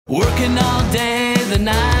Working all day, the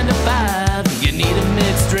 9 to 5. You need a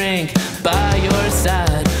mixed drink by your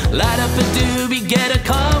side. Light up a doobie, get a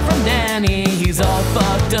call from Danny. He's all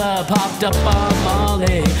fucked up, hopped up on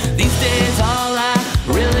Molly. These days all I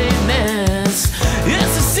really miss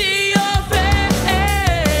is to see your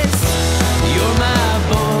face. You're my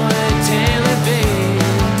boy, Taylor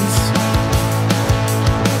Baines.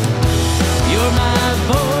 You're my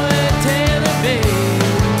boy, Taylor Baines.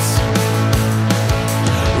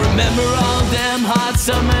 Remember all them hot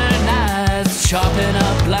summer nights, chopping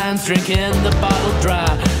up lines, drinking the bottle dry,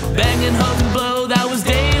 banging hoes and blow, that was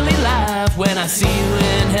daily life. When I see you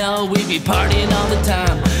in hell, we be partying all the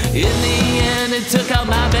time. In the end, it took out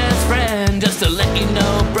my best friend, just to let you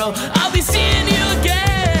know, bro,